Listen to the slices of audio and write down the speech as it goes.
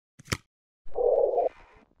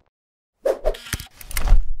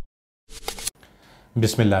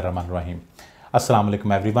बिस्मिल्लाहिर्रहमानिर्रहीम। अस्सलाम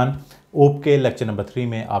वालेकुम एवरीवन। ओप के लेक्चर नंबर 3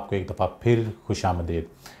 में आपको एक दफ़ा फिर खुशामदीद।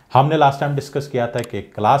 हमने लास्ट टाइम डिस्कस किया था कि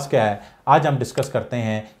क्लास क्या है। आज हम डिस्कस करते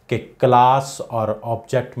हैं कि क्लास और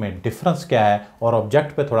ऑब्जेक्ट में डिफरेंस क्या है और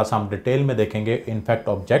ऑब्जेक्ट पे थोड़ा सा हम डिटेल में देखेंगे इनफैक्ट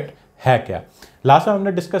ऑब्जेक्ट है क्या। लास्ट में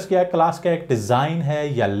हमने डिस्कस किया क्लास का एक डिज़ाइन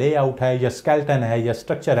है या लेआउट है या स्केलेटन है या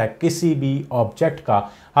स्ट्रक्चर है किसी भी ऑब्जेक्ट का।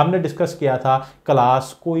 हमने डिस्कस किया था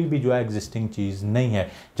क्लास कोई भी जो है एग्जिस्टिंग चीज़ नहीं है,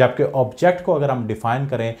 जबकि ऑब्जेक्ट को अगर हम डिफाइन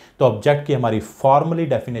करें तो ऑब्जेक्ट की हमारी फॉर्मली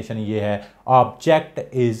डेफिनेशन ये है, object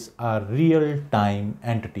is a real time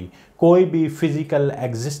entity. कोई भी फिजिकल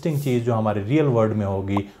एग्जिस्टिंग चीज़ जो हमारे रियल वर्ल्ड में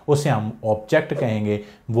होगी उसे हम ऑब्जेक्ट कहेंगे।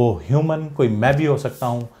 वो ह्यूमन, कोई मैं भी हो सकता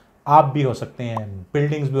हूँ, आप भी हो सकते हैं,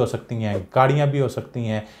 बिल्डिंग्स भी हो सकती हैं, गाड़ियाँ भी हो सकती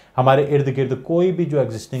हैं, हमारे इर्द गिर्द कोई भी जो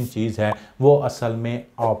एग्जिस्टिंग चीज़ है वो असल में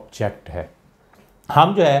ऑब्जेक्ट है।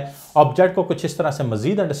 हम जो है ऑब्जेक्ट को कुछ इस तरह से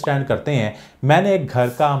मज़ीद अंडरस्टैंड करते हैं। मैंने एक घर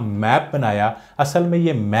का मैप बनाया, असल में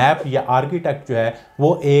ये मैप या आर्किटेक्ट जो है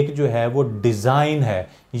वो एक जो है वो डिज़ाइन है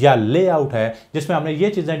या लेआउट है, जिसमें हमने ये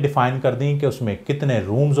चीज़ें डिफ़ाइन कर दी कि उसमें कितने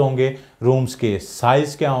रूम्स होंगे, रूम्स के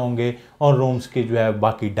साइज़ क्या होंगे और रूम्स की जो है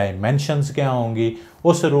बाकी डायमेंशंस क्या होंगी,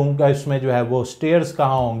 उस रूम का इसमें जो है वो स्टेयर्स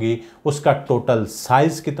कहाँ होंगी, उसका टोटल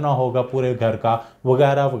साइज़ कितना होगा पूरे घर का,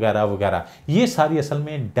 वगैरह वगैरह वगैरह। ये सारी असल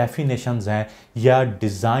में डेफिनेशंस हैं या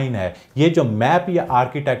डिज़ाइन है। ये जो मैप या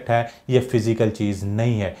आर्किटेक्ट है ये फिज़िकल चीज़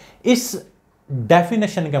नहीं है। इस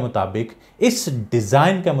डेफिनेशन के मुताबिक, इस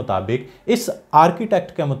डिज़ाइन के मुताबिक, इस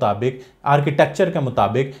आर्किटेक्ट के मुताबिक, आर्किटेक्चर के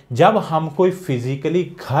मुताबिक जब हम कोई फिज़िकली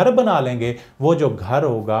घर बना लेंगे वो जो घर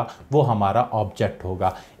होगा वो हमारा ऑब्जेक्ट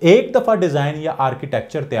होगा। एक दफ़ा डिज़ाइन या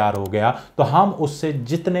आर्किटेक्चर तैयार हो गया तो हम उससे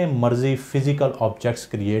जितने मर्जी फिज़िकल ऑब्जेक्ट्स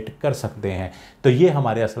क्रिएट कर सकते हैं। तो ये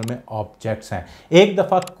हमारे असल में ऑब्जेक्ट्स हैं। एक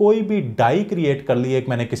दफ़ा कोई भी डाई क्रिएट कर ली, एक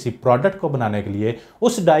मैंने किसी प्रोडक्ट को बनाने के लिए,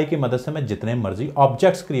 उस डाई की मदद से मैं जितने मर्जी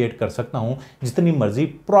ऑब्जेक्ट्स क्रिएट कर सकता हूँ, जितनी मर्जी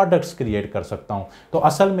प्रोडक्ट्स क्रिएट कर सकता हूं। तो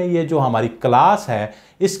असल में ये जो हमारी क्लास है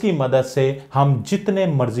इसकी मदद से हम जितने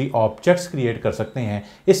मर्जी ऑब्जेक्ट्स क्रिएट कर सकते हैं।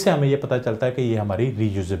 इससे हमें ये पता चलता है कि ये हमारी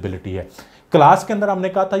रीयूजेबिलिटी है। क्लास के अंदर हमने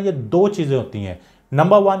कहा था ये दो चीजें होती हैं,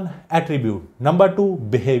 नंबर 1 एट्रीब्यूट, नंबर 2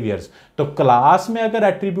 बिहेवियर्स। तो क्लास में अगर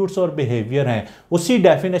एट्रीब्यूट्स और बिहेवियर हैं उसी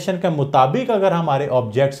डेफिनेशन के मुताबिक अगर हमारे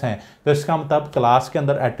ऑब्जेक्ट्स हैं तो इसका मतलब क्लास के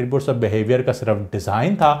अंदर एट्रीब्यूट्स और बिहेवियर का सिर्फ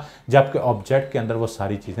डिज़ाइन था, जबकि ऑब्जेक्ट के अंदर वो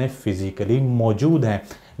सारी चीज़ें फिजिकली मौजूद हैं।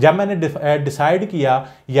 जब मैंने डिसाइड किया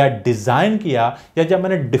या डिज़ाइन किया या जब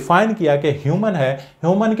मैंने डिफाइन किया कि ह्यूमन है,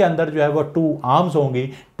 ह्यूमन के अंदर जो है वो 2 आर्म्स होंगी,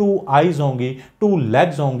 2 आइज़ होंगी, 2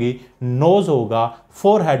 लेग्स होंगी, नोज़ होगा,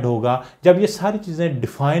 फोरहेड होगा, जब ये सारी चीज़ें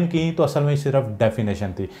डिफाइन की तो असल में सिर्फ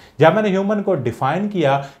डेफिनेशन थी। जब मैंने ह्यूमन को डिफाइन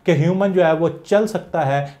किया कि ह्यूमन जो है वो चल सकता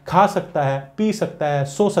है, खा सकता है, पी सकता है,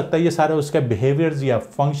 सो सकता है, ये सारे उसके बिहेवियर्स या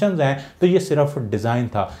फंक्शंस हैं, तो ये सिर्फ डिज़ाइन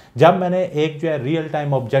था। जब मैंने एक जो है रियल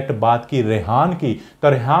टाइम ऑब्जेक्ट बात की रेहान की, तो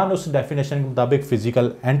रेहान उस डेफिनेशन के मुताबिक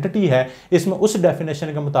फिजिकल एंटिटी है। इसमें उस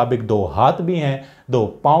डेफिनेशन के मुताबिक 2 हाथ भी हैं, 2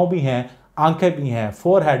 पाँव भी हैं, आंखें भी हैं,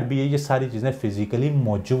 फोरहेड भी है, ये सारी चीज़ें फिजिकली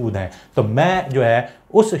मौजूद हैं। तो मैं जो है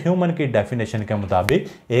उस ह्यूमन की डेफिनेशन के मुताबिक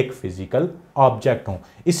एक फिजिकल ऑब्जेक्ट हूं।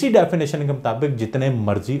 इसी डेफिनेशन के मुताबिक जितने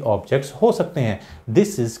मर्जी ऑब्जेक्ट्स हो सकते हैं।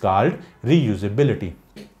 This is called reusability.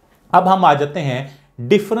 अब हम आ जाते हैं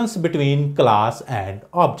difference between class and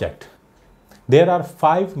object. There are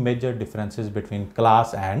 5 major differences between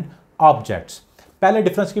class and objects. पहले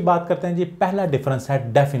डिफरेंस की बात करते हैं जी। पहला डिफरेंस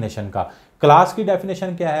है डेफिनेशन का। क्लास की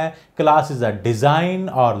डेफिनेशन क्या है? क्लास इज अ डिजाइन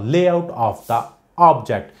और लेआउट ऑफ द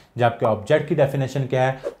ऑब्जेक्ट, जबकि ऑब्जेक्ट की डेफिनेशन क्या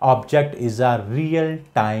है? Object is a real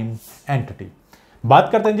time entity. बात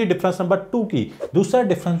करते हैं जी डिफरेंस नंबर 2 की। दूसरा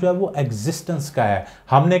डिफरेंस जो है वो एग्जिस्टेंस का है।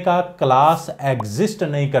 हमने कहा क्लास एग्जिस्ट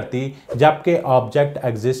नहीं करती जबकि ऑब्जेक्ट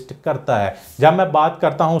एग्जिस्ट करता है। जब मैं बात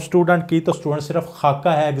करता हूं स्टूडेंट की तो स्टूडेंट सिर्फ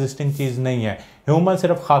खाका है, एग्जिस्टिंग चीज नहीं है। ह्यूमन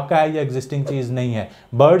सिर्फ खाका है, ये एग्जिस्टिंग चीज नहीं है।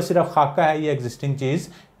 बर्ड सिर्फ खाका है, ये एग्जिस्टिंग चीज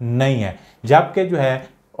नहीं है। जबकि जो है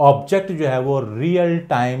ऑब्जेक्ट जो है वो रियल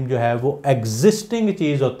टाइम जो है वो एग्जिस्टिंग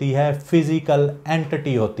चीज़ होती है, फिजिकल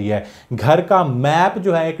एंटिटी होती है। घर का मैप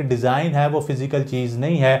जो है एक डिज़ाइन है, वो फिजिकल चीज़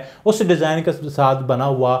नहीं है। उस डिज़ाइन के साथ बना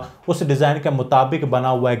हुआ, उस डिज़ाइन के मुताबिक बना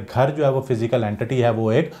हुआ एक घर जो है वो फिजिकल एंटिटी है,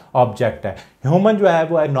 वो एक ऑब्जेक्ट है। ह्यूमन जो है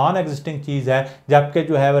वो एक नॉन एग्जिस्टिंग चीज़ है, जबकि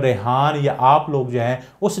जो है रेहान या आप लोग जो हैं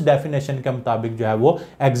उस डेफिनेशन के मुताबिक जो है वो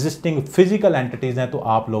एग्जिस्टिंग फिजिकल एंटिटीज़ हैं, तो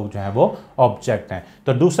आप लोग जो हैं वो ऑब्जेक्ट हैं।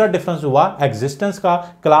 तो दूसरा डिफरेंस हुआ एग्जिस्टेंस का।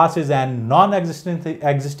 Class is an non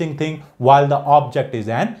existing thing while the object is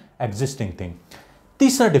an existing thing.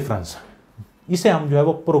 तीसरा डिफरेंस, इसे हम जो है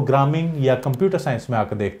वो प्रोग्रामिंग या कंप्यूटर साइंस में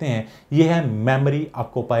आकर देखते हैं, यह है मेमोरी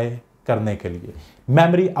ऑक्यूपाई करने के लिए।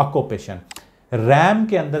 मेमोरी ऑक्यूपेशन, रैम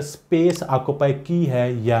के अंदर स्पेस ऑक्यूपाई की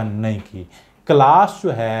है या नहीं की। क्लास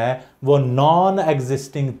जो है वो नॉन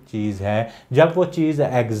एग्जिस्टिंग चीज़ है। जब वो चीज़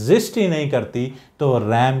एग्जिस्ट ही नहीं करती तो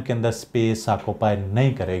रैम के अंदर स्पेस ऑक्यूपाई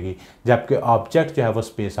नहीं करेगी, जबकि ऑब्जेक्ट जो है वो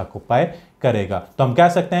स्पेस ऑक्यूपाई करेगा। तो हम कह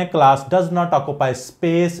सकते हैं class does not occupy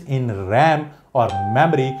space in RAM और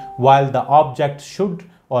memory while the object should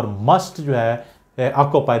और मस्ट जो है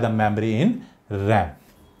occupy the memory in RAM.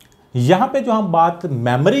 यहां पे जो हम बात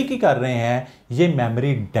मेमोरी की कर रहे हैं ये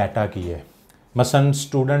मेमोरी डाटा की है। मसलन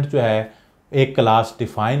स्टूडेंट जो है एक क्लास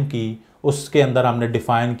डिफाइन की, उसके अंदर हमने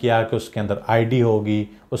डिफाइन किया कि उसके अंदर आईडी होगी,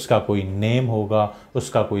 उसका कोई नेम होगा,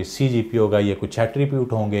 उसका कोई सीजीपी होगा, ये कुछ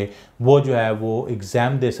एट्रीब्यूट होंगे, वो जो है वो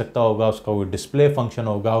एग्ज़ाम दे सकता होगा, उसका कोई डिस्प्ले फंक्शन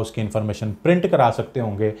होगा, उसकी इन्फॉर्मेशन प्रिंट करा सकते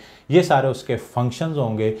होंगे, ये सारे उसके फंक्शंस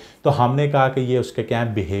होंगे। तो हमने कहा कि ये उसके क्या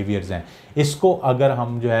हैं, बिहेवियर्स हैं। इसको अगर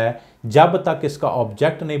हम जो है जब तक इसका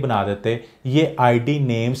ऑब्जेक्ट नहीं बना देते ये आईडी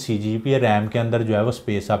नेम सीजीपी रैम के अंदर जो है वो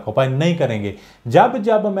स्पेस ऑक्यूपाई नहीं करेंगे। जब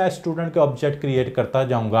जब मैं स्टूडेंट के ऑब्जेक्ट क्रिएट करता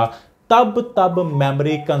जाऊंगा तब तब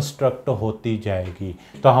मेमोरी कंस्ट्रक्ट होती जाएगी।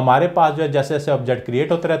 तो हमारे पास जो है जैसे जैसे ऑब्जेक्ट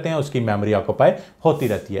क्रिएट होते रहते हैं उसकी मेमोरी ऑक्यूपाई होती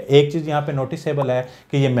रहती है। एक चीज़ यहाँ पे नोटिसेबल है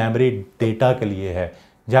कि ये मेमोरी डेटा के लिए है,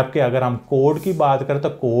 जबकि अगर हम कोड की बात करें तो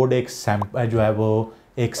कोड एक जो है वो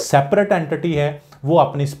एक सेपरेट एंटिटी है, वो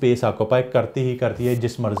अपनी स्पेस ऑक्यूपाई करती है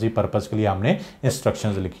जिस मर्जी पर्पज़ के लिए हमने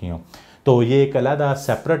इंस्ट्रक्शंस लिखी हों। तो ये एक अलग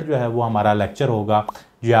सेपरेट जो है वो हमारा लेक्चर होगा,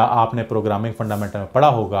 या आपने प्रोग्रामिंग फंडामेंटल में पढ़ा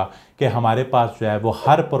होगा कि हमारे पास जो है वो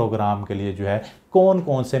हर प्रोग्राम के लिए जो है कौन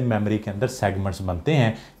कौन से मेमोरी के अंदर सेगमेंट्स बनते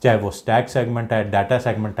हैं, चाहे वो स्टैक सेगमेंट है, डाटा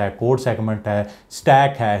सेगमेंट है, कोड सेगमेंट है,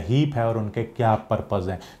 स्टैक है, हीप है, और उनके क्या पर्पज़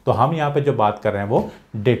हैं। तो हम यहाँ पे जो बात कर रहे हैं वो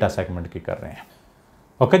डेटा सेगमेंट की कर रहे हैं।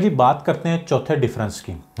 ओके जी, बात करते हैं चौथे डिफरेंस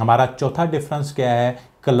की। हमारा चौथा डिफरेंस क्या है,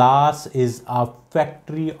 class is a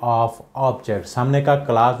factory of objects. हमने कहा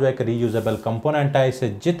क्लास जो एक रीयूजेबल कंपोनेंट है, इससे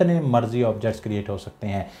जितने मर्जी ऑब्जेक्ट्स क्रिएट हो सकते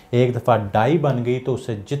हैं। एक दफ़ा डाई बन गई तो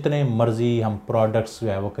उससे जितने मर्जी हम प्रोडक्ट्स जो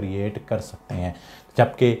है वो क्रिएट कर सकते हैं,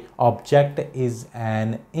 जबकि object is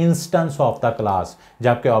an instance of the class.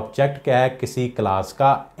 जबकि ऑब्जेक्ट क्या है, किसी क्लास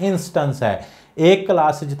का इंस्टेंस है। एक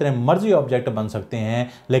क्लास से जितने मर्जी ऑब्जेक्ट बन सकते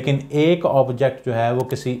हैं, लेकिन एक ऑब्जेक्ट जो है वो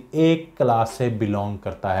किसी एक क्लास से बिलोंग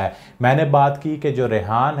करता है। मैंने बात की कि जो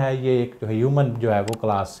रेहान है ये एक ह्यूमन जो है वो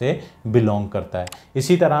क्लास से बिलोंग करता है।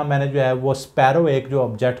 इसी तरह मैंने जो है वो स्पैरो एक जो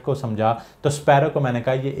ऑब्जेक्ट को समझा, तो स्पैरो को मैंने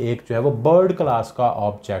कहा ये एक जो है वो बर्ड क्लास का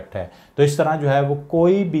ऑब्जेक्ट है। तो इस तरह जो है वो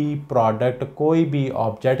कोई भी प्रोडक्ट, कोई भी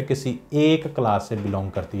ऑब्जेक्ट किसी एक क्लास से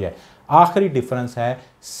बिलोंग करती है। आखिरी डिफरेंस है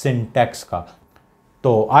सिंटैक्स का।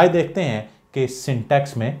 तो आइए देखते हैं कि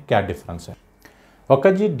सिंटैक्स में क्या डिफरेंस है।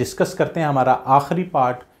 ओके जी, डिस्कस करते हैं हमारा आखिरी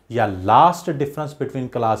पार्ट या last difference between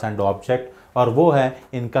class and object, और वो है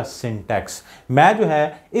इनका सिंटैक्स। मैं जो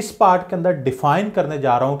है इस पार्ट के अंदर डिफाइन करने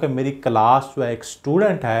जा रहा हूं कि मेरी क्लास जो है एक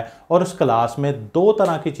स्टूडेंट है और उस क्लास में दो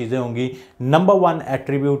तरह की चीज़ें होंगी, नंबर 1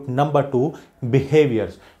 एट्रीब्यूट, नंबर 2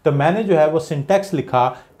 बिहेवियर्स। तो मैंने जो है वो सिंटैक्स लिखा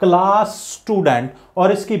क्लास स्टूडेंट,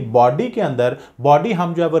 और इसकी बॉडी के अंदर, बॉडी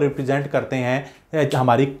हम जो है वो रिप्रेजेंट करते हैं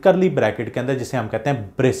हमारी करली ब्रैकेट के अंदर जिसे हम कहते हैं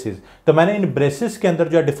ब्रेसेस। तो मैंने इन ब्रेसेस के अंदर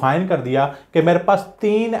जो है डिफाइन कर दिया कि मेरे पास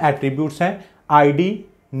 3 एट्रीब्यूट्स हैं, आईडी,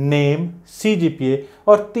 नेम, सीजीपीए,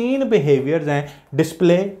 और 3 बिहेवियर्स हैं,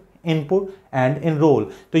 डिस्प्ले, इनपुट एंड इनरोल।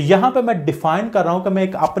 तो यहां पे मैं डिफाइन कर रहा हूं कि मैं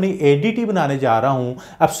एक अपनी एडीटी बनाने जा रहा हूं,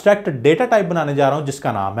 एब्स्ट्रैक्ट डेटा टाइप बनाने जा रहा हूं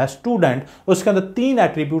जिसका नाम है स्टूडेंट। उसके अंदर 3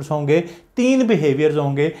 एट्रीब्यूट्स होंगे, 3 बिहेवियर्स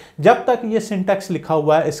होंगे। जब तक ये सिंटैक्स लिखा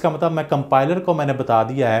हुआ है इसका मतलब मैं कंपाइलर को मैंने बता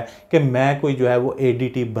दिया है कि मैं कोई जो है वो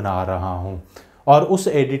एडीटी बना रहा हूं, और उस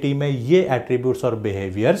एडीटी में ये एट्रीब्यूट्स और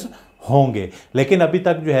बिहेवियर्स होंगे। लेकिन अभी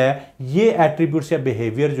तक जो है ये एट्रीब्यूट्स या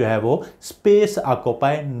बिहेवियर जो है वो स्पेस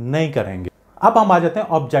ऑक्यूपाई नहीं करेंगे। अब हम आ जाते हैं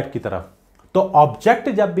ऑब्जेक्ट की तरफ। तो ऑब्जेक्ट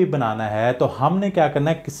जब भी बनाना है तो हमने क्या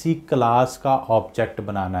करना है, किसी क्लास का ऑब्जेक्ट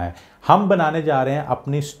बनाना है। हम बनाने जा रहे हैं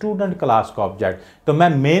अपनी स्टूडेंट क्लास का ऑब्जेक्ट। तो मैं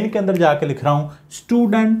मेन के अंदर जाके लिख रहा हूं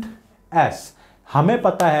स्टूडेंट एस। हमें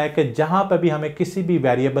पता है कि जहां पर भी हमें किसी भी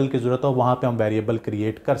वेरिएबल की जरूरत हो वहां पे हम वेरिएबल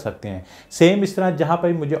क्रिएट कर सकते हैं। सेम इस तरह जहां पर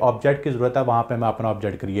भी मुझे ऑब्जेक्ट की जरूरत है वहां पे मैं अपना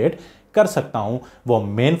ऑब्जेक्ट क्रिएट कर सकता हूं। वो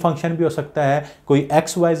मेन फंक्शन भी हो सकता है, कोई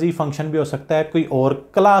XYZ फंक्शन भी हो सकता है, कोई और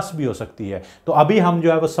क्लास भी हो सकती है। तो अभी हम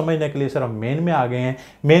जो है वो समझने के लिए सिर्फ मेन में आ गए हैं।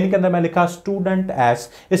 मेन के अंदर मैं लिखा स्टूडेंट एस,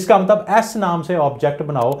 इसका मतलब एस नाम से ऑब्जेक्ट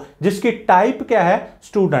बनाओ जिसकी टाइप क्या है,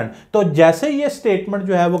 स्टूडेंट। तो जैसे ये स्टेटमेंट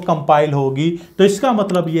जो है वो कंपाइल होगी तो इसका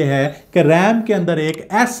मतलब ये है कि रैम के अंदर एक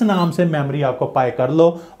एस नाम से मेमोरी आपको पाई कर लो,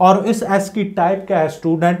 और इस एस की टाइप क्या है,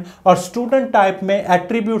 स्टूडेंट। और स्टूडेंट टाइप में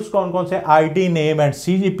एट्रीब्यूट्स कौन कौन से, आईडी, नेम एंड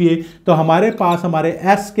सीजीपीए। तो हमारे पास हमारे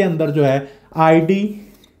एस के अंदर जो है आईडी,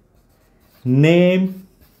 नेम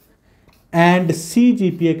एंड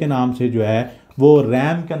सीजीपीए के नाम से जो है वो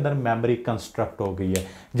रैम के अंदर मेमोरी कंस्ट्रक्ट हो गई है।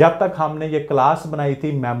 जब तक हमने ये क्लास बनाई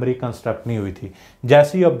थी मेमोरी कंस्ट्रक्ट नहीं हुई थी।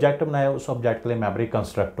 जैसे ही ऑब्जेक्ट बनाया उस ऑब्जेक्ट के लिए मेमोरी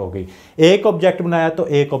कंस्ट्रक्ट हो गई। एक ऑब्जेक्ट बनाया तो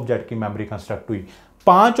एक ऑब्जेक्ट की मेमोरी कंस्ट्रक्ट हुई।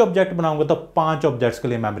 5 ऑब्जेक्ट बनाऊंगा तो 5 ऑब्जेक्ट्स के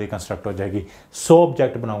लिए मेमोरी कंस्ट्रक्ट हो जाएगी। 100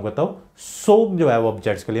 ऑब्जेक्ट बनाऊंगा तो 100 जो है वो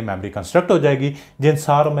ऑब्जेक्ट्स के लिए मेमोरी कंस्ट्रक्ट हो जाएगी, जिन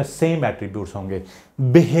सारों में सेम एट्रीब्यूट्स होंगे।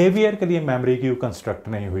 बिहेवियर के लिए मेमोरी क्यों कंस्ट्रक्ट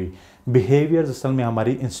नहीं हुई? बिहेवियर्स असल में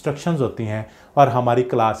हमारी इंस्ट्रक्शंस होती हैं और हमारी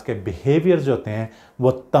क्लास के बिहेवियर्स जो होते हैं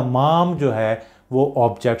वो तमाम जो है वो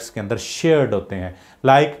ऑब्जेक्ट्स के अंदर शेयर्ड होते हैं।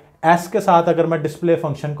 लाइक एस के साथ अगर मैं डिस्प्ले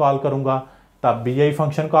फंक्शन कॉल करूंगा तब भी यही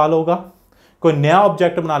फंक्शन कॉल होगा। कोई नया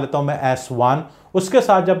ऑब्जेक्ट बना लेता हूं मैं S1, उसके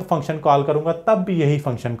साथ जब फंक्शन कॉल करूंगा तब भी यही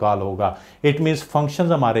फंक्शन कॉल होगा। इट मीन्स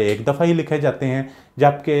फंक्शंस हमारे एक दफ़ा ही लिखे जाते हैं,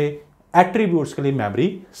 जबकि एट्रीब्यूट्स के लिए मेमोरी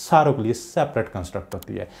सारों के लिए सेपरेट कंस्ट्रक्ट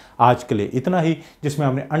होती है। आज के लिए इतना ही, जिसमें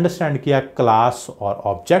हमने अंडरस्टैंड किया क्लास और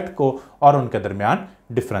ऑब्जेक्ट को और उनके दरमियान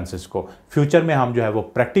डिफरेंसेस को। फ्यूचर में हम जो है वो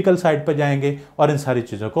प्रैक्टिकल साइड पर जाएंगे और इन सारी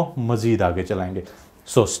चीज़ों को मज़ीद आगे चलाएंगे।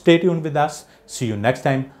 So stay tuned with us, C you next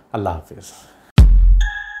time. अल्लाह हाफिज़।